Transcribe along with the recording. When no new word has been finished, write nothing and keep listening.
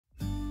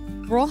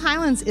Royal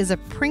Highlands is a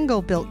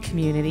Pringle-built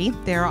community.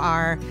 There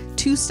are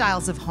two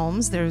styles of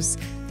homes. There's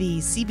the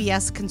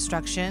CBS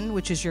construction,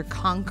 which is your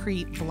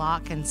concrete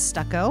block and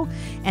stucco,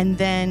 and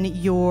then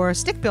your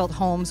stick-built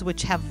homes,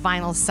 which have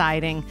vinyl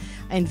siding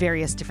in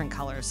various different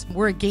colors.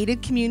 We're a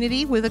gated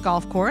community with a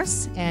golf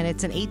course, and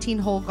it's an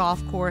 18-hole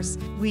golf course.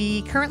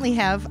 We currently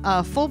have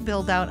a full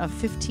build-out of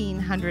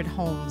 1,500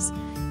 homes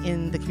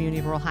in the community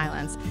of Royal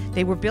Highlands.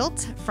 They were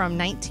built from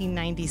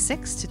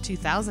 1996 to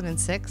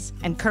 2006,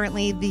 and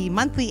currently the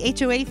monthly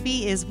HOA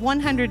fee is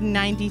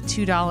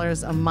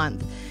 $192 a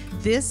month.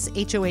 This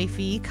HOA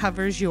fee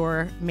covers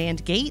your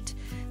manned gate.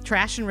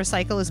 Trash and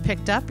recycle is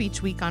picked up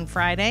each week on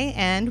Friday,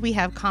 and we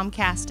have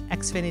Comcast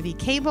Xfinity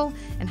cable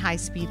and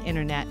high-speed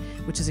internet,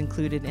 which is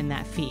included in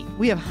that fee.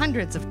 We have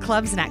hundreds of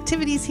clubs and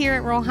activities here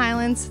at Royal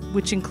Highlands,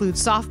 which include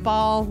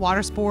softball,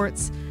 water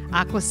sports,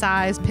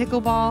 aquasize,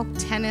 pickleball,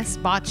 tennis,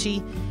 bocce,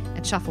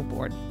 and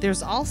shuffleboard.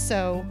 There's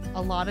also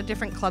a lot of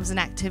different clubs and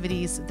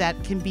activities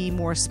that can be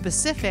more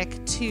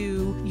specific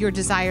to your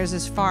desires,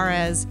 as far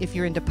as if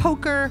you're into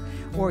poker,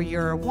 or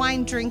you're a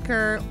wine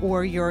drinker,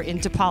 or you're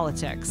into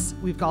politics.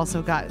 We've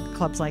also got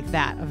clubs like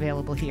that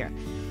available here.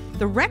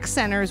 The rec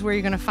center is where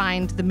you're going to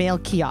find the mail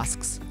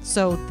kiosks.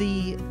 So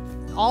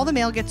all the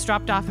mail gets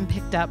dropped off and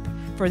picked up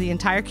for the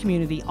entire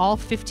community, all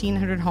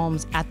 1,500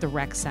 homes at the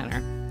rec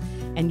center.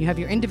 And you have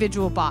your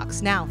individual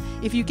box. Now,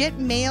 if you get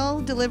mail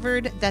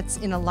delivered that's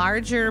in a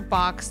larger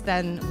box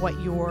than what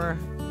your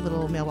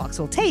little mailbox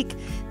will take,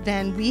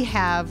 then we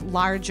have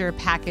larger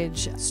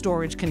package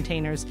storage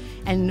containers,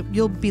 and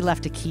you'll be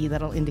left a key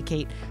that'll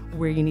indicate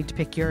where you need to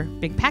pick your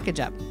big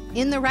package up.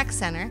 In the rec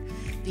center,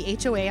 the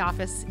HOA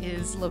office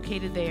is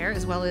located there,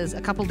 as well as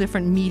a couple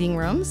different meeting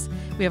rooms.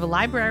 We have a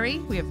library,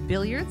 we have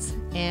billiards,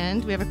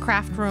 and we have a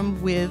craft room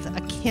with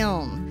a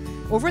kiln.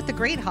 Over at the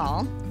Great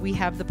Hall, we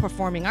have the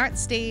performing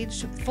arts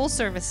stage,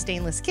 full-service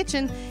stainless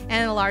kitchen,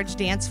 and a large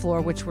dance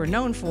floor, which we're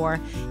known for,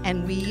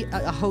 and we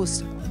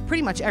host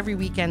pretty much every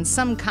weekend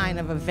some kind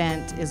of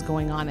event is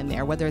going on in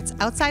there, whether it's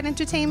outside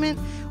entertainment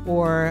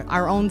or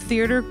our own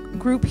theater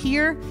group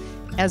here,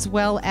 as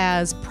well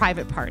as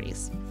private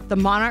parties. The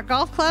Monarch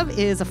Golf Club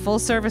is a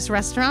full-service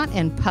restaurant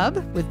and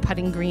pub with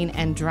putting green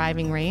and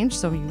driving range,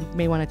 so you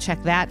may want to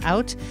check that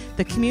out.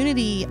 The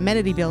community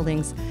amenity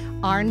buildings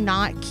are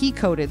not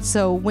key-coded,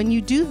 so when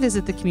you do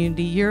visit the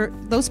community,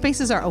 those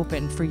spaces are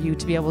open for you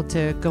to be able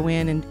to go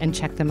in and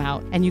check them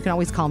out, and you can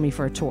always call me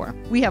for a tour.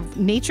 We have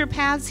nature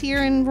paths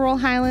here in Royal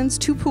Highlands,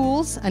 2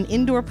 pools, an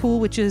indoor pool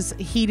which is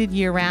heated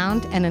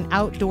year-round, and an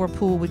outdoor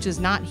pool which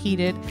is not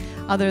heated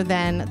other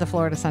than the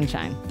Florida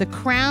sunshine. The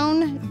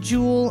Crown,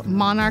 Jewel,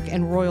 Monarch,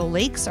 and Royal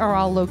Lakes are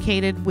all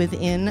located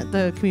within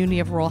the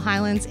community of Royal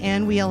Highlands,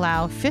 and we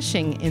allow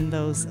fishing in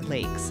those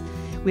lakes.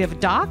 We have a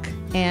dock,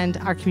 and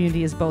our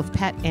community is both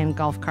pet and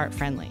golf cart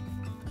friendly.